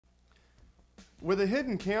With a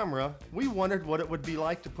hidden camera, we wondered what it would be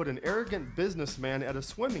like to put an arrogant businessman at a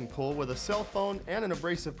swimming pool with a cell phone and an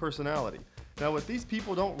abrasive personality. Now, what these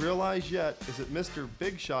people don't realize yet is that Mr.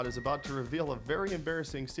 Big Shot is about to reveal a very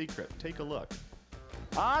embarrassing secret. Take a look.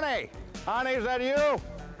 Honey, is that you?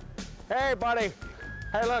 Hey, buddy.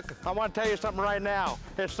 Hey, look, I want to tell you something right now.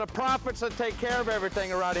 It's the profits that take care of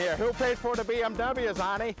everything around here. Who pays for the BMWs,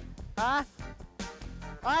 honey? Huh?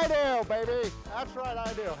 I do, baby. That's right,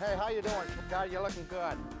 I do. Hey, how you doing? God, you're looking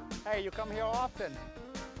good. Hey, you come here often?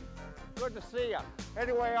 Good to see you.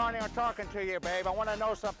 Anyway, Arnie, I'm talking to you, babe. I want to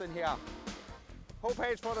know something here. Who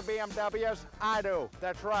pays for the BMWs? I do.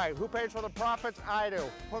 That's right. Who pays for the profits? I do.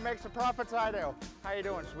 Who makes the profits? I do. How you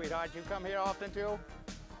doing, sweetheart? You come here often, too?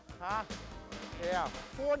 Huh? Yeah.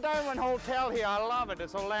 Four Diamond Hotel here. I love it.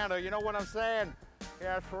 It's Orlando. You know what I'm saying?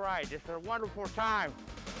 Yeah, that's right. It's a wonderful time.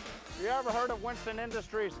 You ever heard of Winston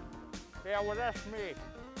Industries? Yeah, well, that's me.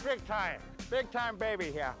 Big time baby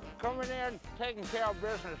here. Coming in, taking care of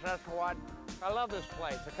business, that's what. I love this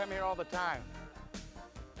place. I come here all the time.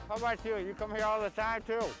 How about you? You come here all the time,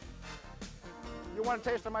 too? You want a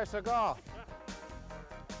taste of my cigar?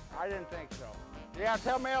 I didn't think so. Yeah,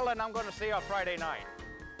 tell Marilyn I'm going to see her Friday night.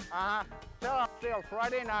 Uh-huh. Tell her I'll see her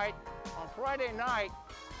Friday night. On Friday night,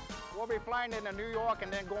 we'll be flying into New York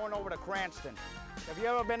and then going over to Cranston. Have you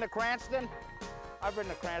ever been to Cranston? I've been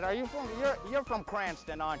to Cranston. Are you from, you're from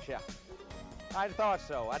Cranston, aren't you? I thought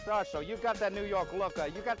so. You got that New York look.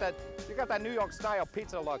 You got that New York style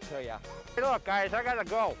pizza look to you. Hey, look, guys, I gotta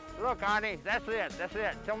go. Look, Arnie, that's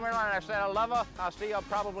it. Tell Marilyn I said I love her. I'll see you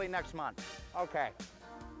probably next month. Okay.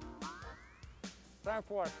 Time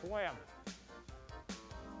for a swim.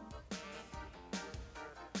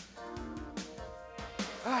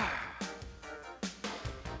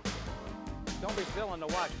 Don't be spilling the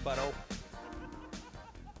watch, butto.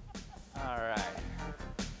 All right.